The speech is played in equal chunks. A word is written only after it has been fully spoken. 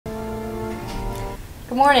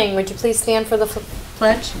Good morning. Would you please stand for the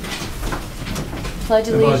pledge? Pledge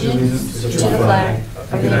allegiance to the flag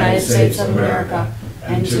of the United States of America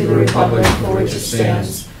and to the republic for which it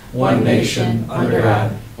stands, one nation, under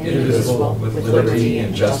God, indivisible, with liberty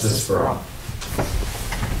and justice for all.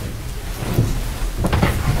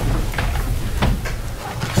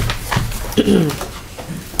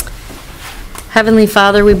 Heavenly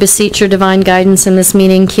Father, we beseech your divine guidance in this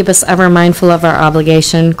meeting. Keep us ever mindful of our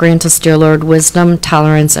obligation. Grant us, dear Lord, wisdom,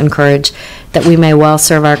 tolerance, and courage, that we may well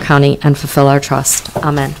serve our county and fulfill our trust.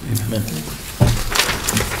 Amen. Amen.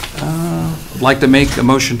 I'd like to make a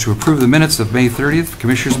motion to approve the minutes of May 30th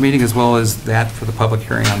Commissioners meeting, as well as that for the public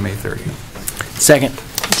hearing on May 30th. Second.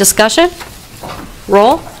 Discussion?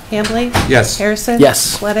 Roll? Hambley? Yes. Harrison?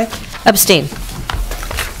 Yes. Sweattick? Abstain.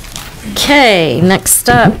 Okay, next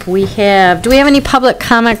up we have, do we have any public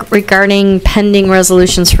comment regarding pending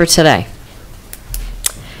resolutions for today?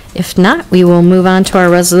 If not, we will move on to our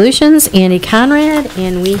resolutions. Andy Conrad,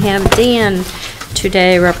 and we have Dan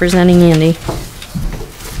today representing Andy.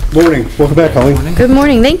 Morning. Welcome back, Colleen. Good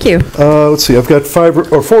morning, thank you. Let's see, I've got 4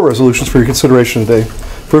 resolutions for your consideration today.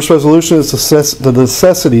 First resolution is the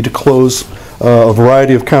necessity to close a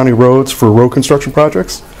variety of county roads for road construction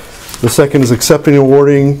projects. The second is accepting and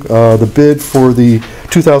awarding the bid for the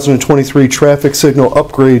 2023 traffic signal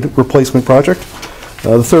upgrade replacement project.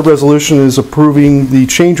 The third resolution is approving the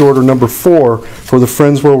change order number 4 for the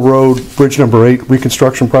Friendsville Road Bridge number 8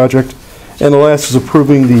 reconstruction project. And the last is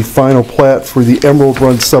approving the final plat for the Emerald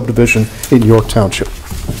Run subdivision in York Township.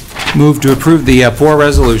 Move to approve the 4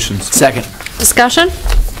 resolutions. Second. Discussion?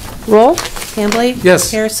 Roll? Hambley? Yes.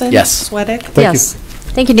 Harrison? Yes. Sweattick? Yes.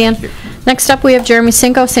 Thank you, Dan. Next up, we have Jeremy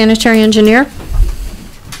Cinco, sanitary engineer.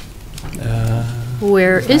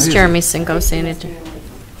 Where is Jeremy Cinco, sanitary?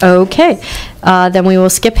 Okay. Then we will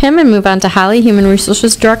skip him and move on to Holly, human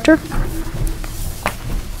resources director.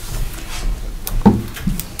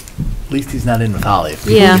 At least he's not in with Holly.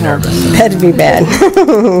 Yeah. That'd be bad.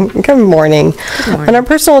 Good morning. On our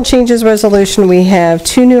personal changes resolution, we have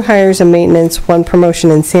 2 new hires in maintenance, 1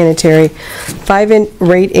 promotion in sanitary, 5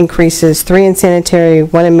 rate increases, 3 in sanitary,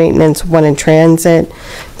 1 in maintenance, 1 in transit,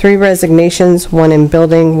 3 resignations, 1 in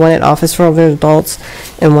building, 1 at office for older adults,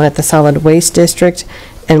 and 1 at the solid waste district,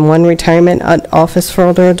 and 1 retirement at office for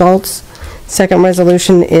older adults. Second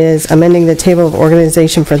resolution is amending the table of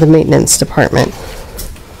organization for the maintenance department.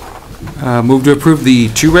 Move to approve the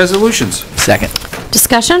 2 resolutions. Second.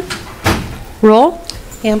 Discussion? Roll?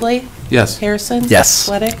 Hambley? Yes. Harrison? Yes.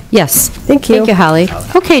 Sweattick? Yes. Thank you. Thank you, Holly.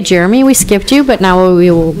 Okay, Jeremy, we skipped you, but now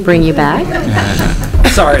we will bring you back.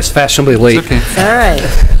 Sorry, it's fashionably late. It's okay. All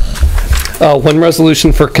right. 1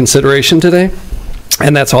 resolution for consideration today,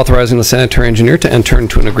 and that's authorizing the sanitary engineer to enter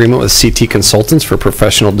into an agreement with CT Consultants for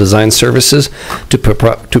professional design services to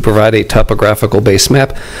provide a topographical base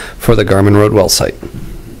map for the Garmin Road well site.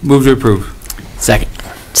 Move to approve. Second.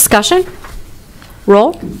 Discussion?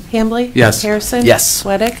 Roll? Hambley? Yes. Harrison? Yes.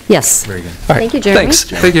 Sweattick? Yes. Very good. All right. Thank you, Jeremy. Thanks.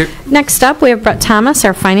 Thank you. Next up, we have Brett Thomas,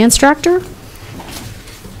 our finance director.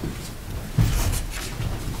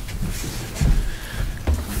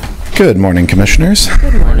 Good morning, Commissioners.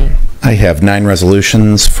 Good morning. I have 9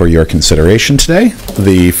 resolutions for your consideration today.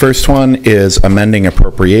 The first one is amending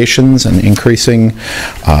appropriations and increasing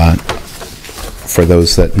for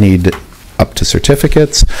those that need up to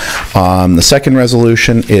certificates. The second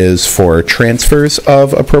resolution is for transfers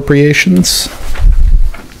of appropriations.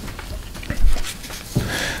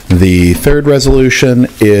 The third resolution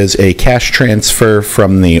is a cash transfer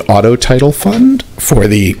from the auto title fund for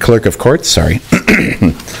the clerk of courts, sorry.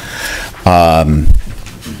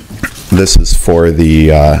 This is for the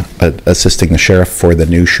assisting the sheriff for the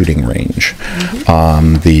new shooting range.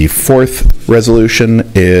 The fourth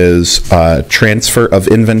resolution is transfer of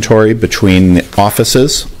inventory between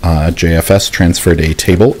offices. JFS transferred a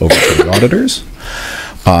table over to the auditors.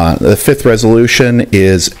 The fifth resolution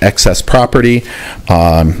is excess property,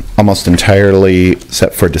 almost entirely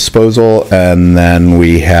set for disposal, and then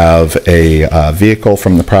we have a vehicle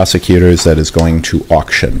from the prosecutors that is going to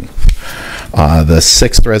auction. The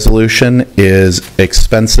sixth resolution is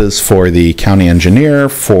expenses for the county engineer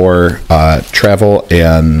for travel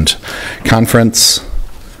and conference.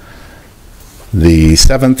 The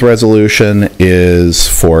seventh resolution is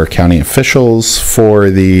for county officials for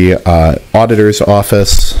the auditor's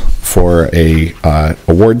office for a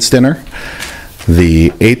awards dinner.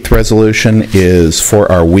 The eighth resolution is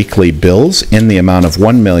for our weekly bills in the amount of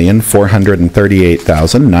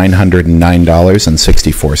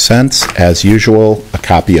 $1,438,909.64. As usual, a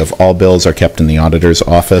copy of all bills are kept in the auditor's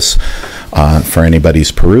office for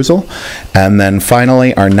anybody's perusal. And then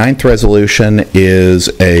finally, our 9th resolution is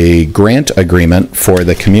a grant agreement for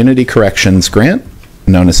the Community Corrections Grant,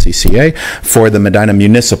 known as CCA, for the Medina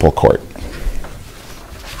Municipal Court.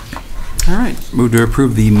 All right. Move to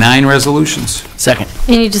approve the 9 resolutions. Second.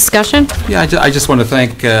 Any discussion? Yeah, I just want to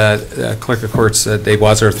thank Clerk of Courts Dave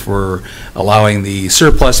Wadsworth for allowing the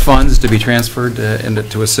surplus funds to be transferred and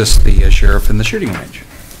to assist the sheriff in the shooting range.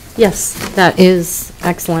 Yes, that is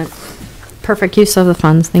excellent. Perfect use of the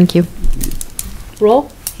funds. Thank you.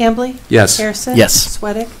 Roll? Hambley? Yes. Harrison? Yes.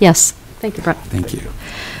 Sweattick? Yes. Thank you, Brett. Thank you.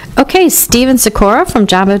 Okay, Steven Sikora from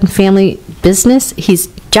Job and Family Business. He's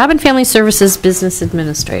Job and Family Services Business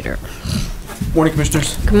Administrator. Morning,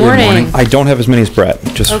 Commissioners. Good morning. I don't have as many as Brett.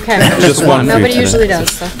 Just Okay. just one. for you Nobody today. usually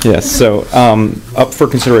does, so. Yes. So up for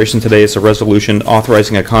consideration today is a resolution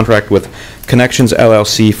authorizing a contract with Connections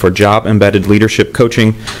LLC for job embedded leadership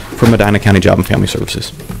coaching for Medina County Job and Family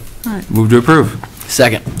Services. All right. Move to approve.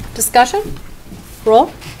 Second. Discussion?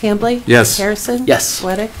 Roll? Hambley? Yes. Harrison? Yes.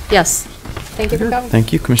 Sweattick? Yes. Thank you for coming.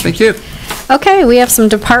 Thank you, Commissioners. Thank you. Okay, we have some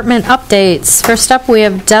department updates. First up, we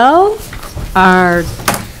have Dell, our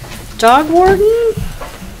dog warden.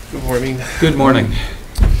 Good morning. Good morning.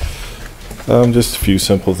 Just a few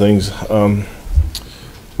simple things.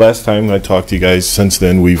 Last time I talked to you guys, since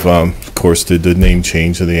then we've, of course, did the name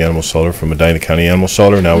change of the animal shelter from Medina County Animal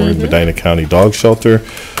Shelter. Now we're in Medina County Dog Shelter.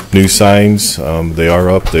 New signs, they are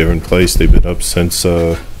up, they're in place. They've been up since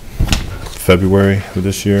February of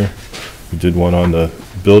this year. We did one on the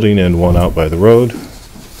building and one out by the road.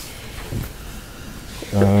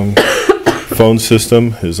 Phone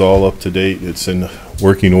system is all up to date. It's in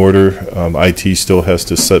working order. IT still has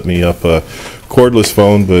to set me up a cordless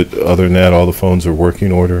phone, but other than that, all the phones are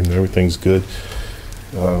working order and everything's good.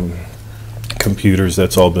 Computers,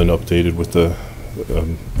 that's all been updated with the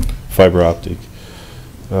fiber optic.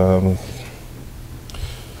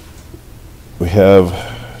 We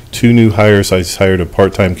have 2 new hires. I hired a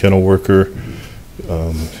part-time kennel worker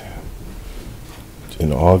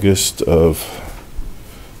in August of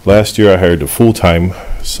last year. I hired a full-time,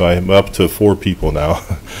 so I'm up to 4 people now,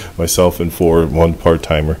 myself and 1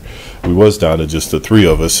 part-timer. We was down to just the 3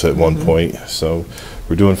 of us at one point, so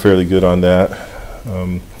we're doing fairly good on that.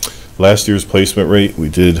 Last year's placement rate, we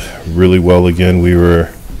did really well again. We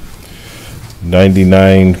were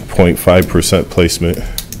 99.5% placement.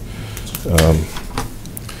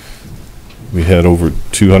 We had over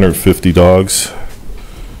 250 dogs,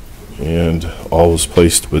 and all was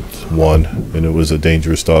placed with 1, and it was a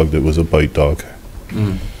dangerous dog that was a bite dog.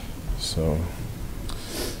 So,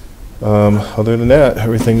 other than that,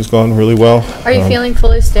 everything's gone really well. Are you feeling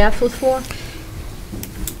fully staffed with 4?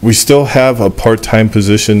 We still have a part-time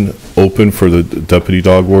position open for the deputy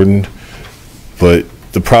dog warden, but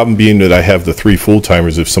the problem being that I have the 3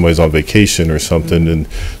 full-timers if somebody's on vacation or something, and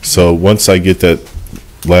so once I get that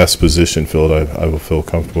last position filled, I will feel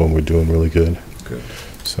comfortable, and we're doing really good. Good.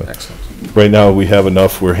 So Excellent. right now we have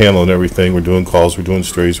enough. We're handling everything. We're doing calls. We're doing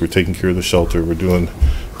strays. We're taking care of the shelter. We're doing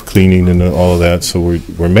cleaning and all of that. So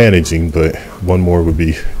we're managing, but 1 more would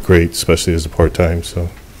be great, especially as a part-time. So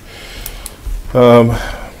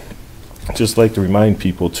just like to remind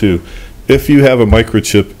people too, if you have a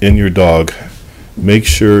microchip in your dog, make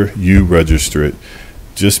sure you register it.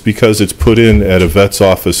 Just because it's put in at a vet's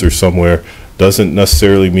office or somewhere doesn't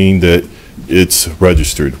necessarily mean that it's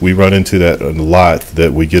registered. We run into that a lot,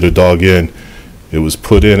 that we get a dog in, it was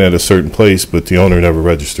put in at a certain place, but the owner never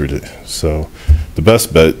registered it. So the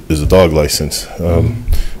best bet is a dog license.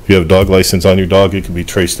 If you have a dog license on your dog, it can be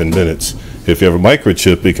traced in minutes. If you have a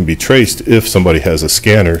microchip, it can be traced if somebody has a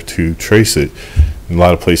scanner to trace it. And a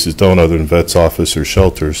lot of places don't, other than vet's office or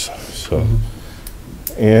shelters. So,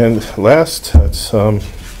 and last, that's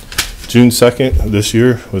June 2nd this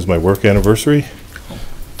year was my work anniversary.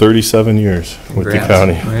 37 years with the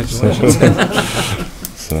county. Congratulations.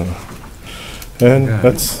 So, and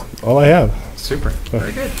that's all I have. Super.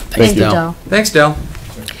 Very good. Thank you, Dell. Thanks, Dell.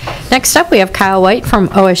 Next up, we have Kyle White from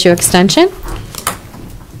OSU Extension.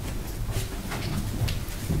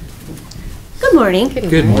 Good morning.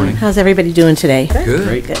 Good morning. How's everybody doing today?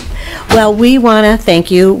 Good. Good. Well, we want to thank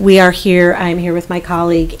you. We are here, I'm here with my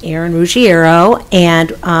colleague Aaron Ruggiero,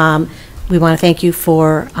 and we want to thank you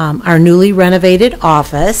for our newly renovated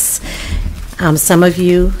office. Some of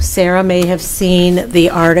you, Sarah, may have seen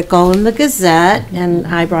the article in the Gazette, and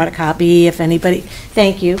I brought a copy if anybody.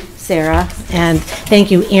 Thank you, Sarah, and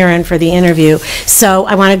thank you, Aaron, for the interview. So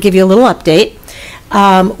I want to give you a little update.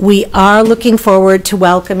 We are looking forward to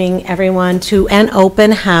welcoming everyone to an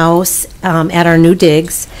open house at our new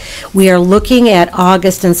digs. We are looking at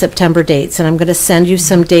August and September dates, and I'm going to send you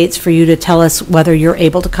some dates for you to tell us whether you're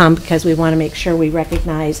able to come, because we want to make sure we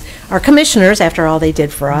recognize our commissioners after all they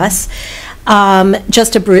did for us.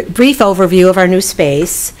 Just a brief overview of our new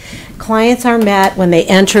space. Clients are met when they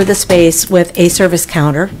enter the space with a service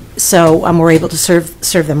counter, so we're able to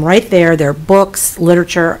serve them right there. There are books,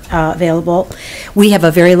 literature available. We have a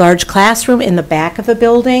very large classroom in the back of the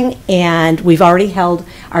building, and we've already held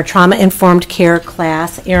our trauma-informed care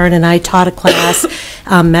class. Erin and I taught a class.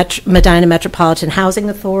 Medina Metropolitan Housing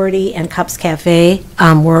Authority and Cups Cafe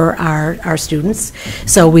were our students.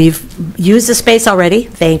 So we've used the space already.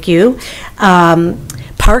 Thank you.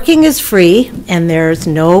 Parking is free, and there's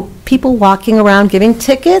no people walking around giving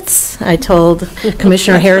tickets. I told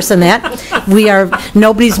Commissioner Harrison that.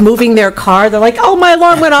 Nobody's moving their car. They're like, oh, my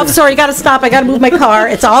alarm went off. Sorry, got to stop. I got to move my car.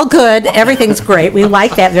 It's all good. Everything's great. We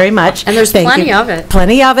like that very much. And there's plenty of it.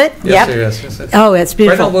 Plenty of it. Yes, Yep. yes. Oh, it's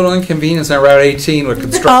beautiful. Right, a little inconvenience on Route 18 with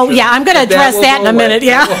construction. Oh, yeah, I'm going to address that in a minute,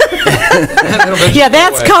 yeah. Yeah,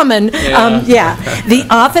 that's coming. Yeah. The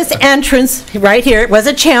office entrance right here, it was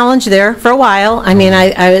a challenge there for a while. I mean,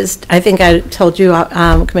 I think I told you,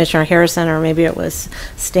 Commissioner Harrison, or maybe it was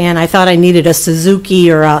Stan, I thought I needed a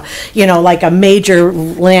Suzuki or like a major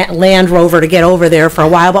Land Rover to get over there for a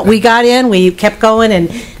while, but we got in, we kept going,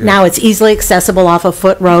 and now it's easily accessible off of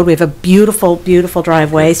Foot Road. We have a beautiful, beautiful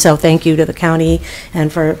driveway, so thank you to the county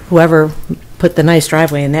and for whoever put the nice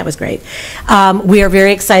driveway in. That was great. We are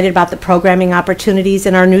very excited about the programming opportunities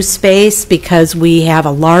in our new space because we have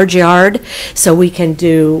a large yard, so we can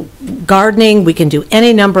do gardening, we can do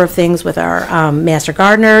any number of things with our master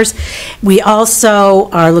gardeners. We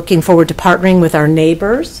also are looking forward to partnering with our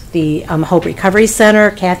neighbors, the Hope Recovery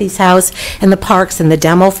Center, Kathy's House, and the parks and the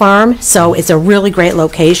demo farm, so it's a really great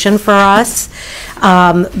location for us.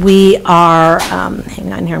 We are,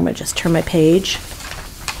 hang on here, I'm going to just turn my page.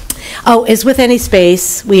 Oh, as with any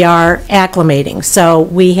space, we are acclimating. So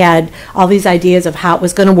we had all these ideas of how it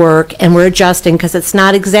was going to work, and we're adjusting because it's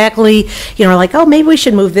not exactly, like, oh, maybe we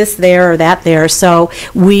should move this there or that there. So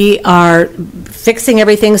we are fixing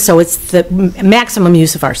everything so it's the maximum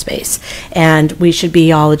use of our space. And we should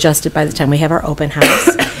be all adjusted by the time we have our open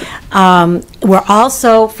house. We're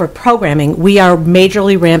also, for programming, we are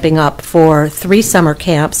majorly ramping up for 3 summer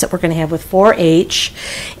camps that we're going to have with 4-H,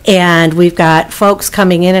 and we've got folks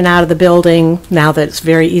coming in and out of the building now that it's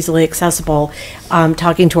very easily accessible,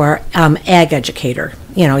 talking to our ag educator.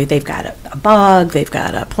 They've got a bug, they've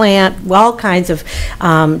got a plant, all kinds of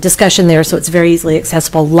discussion there, so it's very easily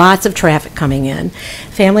accessible. Lots of traffic coming in.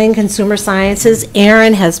 Family and Consumer Sciences,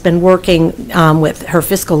 Erin has been working with her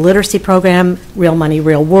fiscal literacy program, Real Money,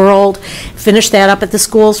 Real World. Finished that up at the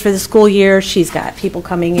schools for the school year. She's got people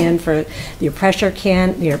coming in for your pressure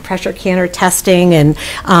canner testing,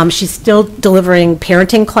 and she's still delivering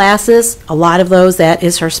parenting classes. A lot of those, that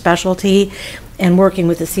is her specialty, and working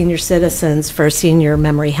with the senior citizens for senior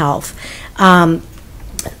memory health.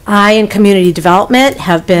 I, in community development,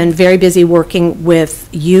 have been very busy working with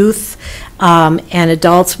youth and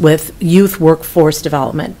adults with youth workforce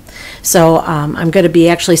development. So I'm going to be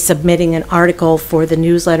actually submitting an article for the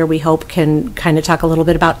newsletter we hope can kind of talk a little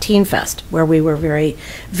bit about Teen Fest, where we were very,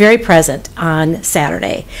 very present on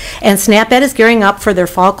Saturday. And SNAP-Ed is gearing up for their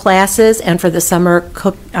fall classes and for the summer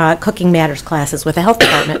Cooking Matters classes with the health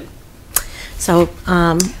department. So,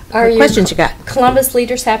 what questions you got? Columbus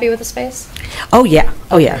leaders happy with the space? Oh, yeah.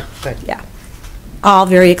 Oh, Okay, yeah. good. Yeah. All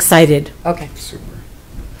very excited. Okay.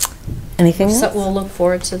 Anything else? So we'll look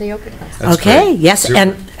forward to the open house. That's Okay, great. yes. Super.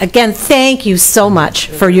 And again, thank you so much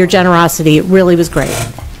for your generosity. It really was great.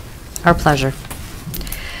 Our pleasure.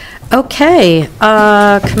 Okay,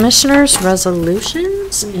 commissioners'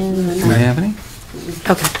 resolutions. Do I have any?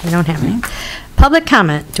 Okay, we don't have any. Public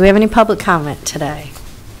comment. Do we have any public comment today?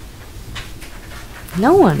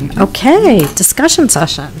 No one. Okay, discussion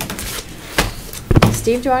session.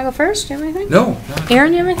 Steve, do you want to go first? Do you have anything? No.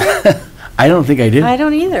 Aaron, you have anything? I don't think I do. I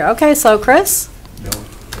don't either. Okay, so Chris? No.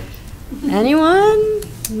 Anyone?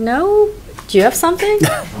 No? Do you have something?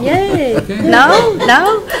 Yay. No?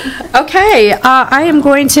 No? Okay, I am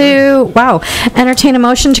going to, entertain a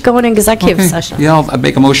motion to go into executive session. Yeah, I'll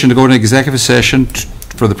make a motion to go into executive session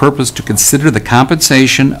for the purpose to consider the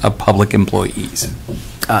compensation of public employees.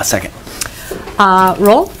 Second.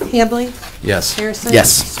 Roll? Hambley? Yes. Harrison?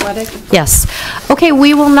 Yes. Sweattick? Yes. Okay,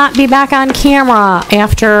 we will not be back on camera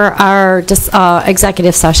after our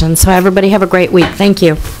executive session, so everybody have a great week. Thank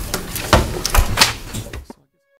you.